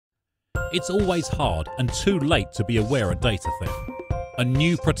It's always hard and too late to be aware of data theft. A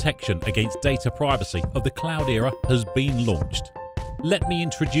new protection against data privacy of the cloud era has been launched. Let me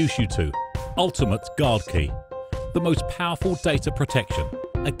introduce you to Ultimate GuardKey, the most powerful data protection,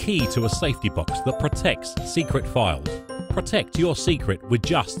 a key to a safety box that protects secret files. Protect your secret with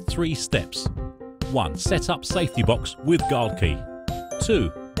just 3 steps. 1. Set up Safety Box with GuardKey.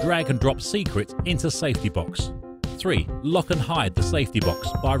 2. Drag and drop secret into Safety Box. 3. Lock and hide the Safety Box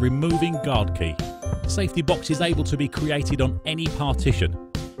by removing GuardKey. Safety Box is able to be created on any partition.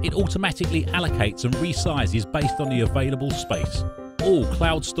 It automatically allocates and resizes based on the available space. All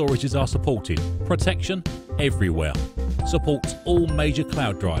cloud storages are supported. Protection everywhere. Supports all major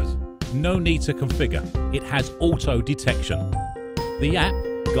cloud drives. No need to configure. It has auto detection. The app,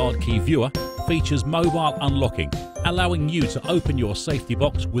 GuardKey Viewer, features mobile unlocking, allowing you to open your Safety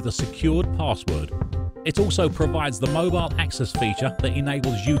Box with a secured password. It also provides the mobile access feature that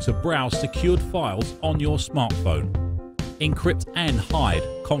enables you to browse secured files on your smartphone. Encrypt and hide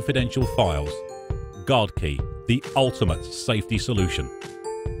confidential files. GuardKey, the ultimate safety solution.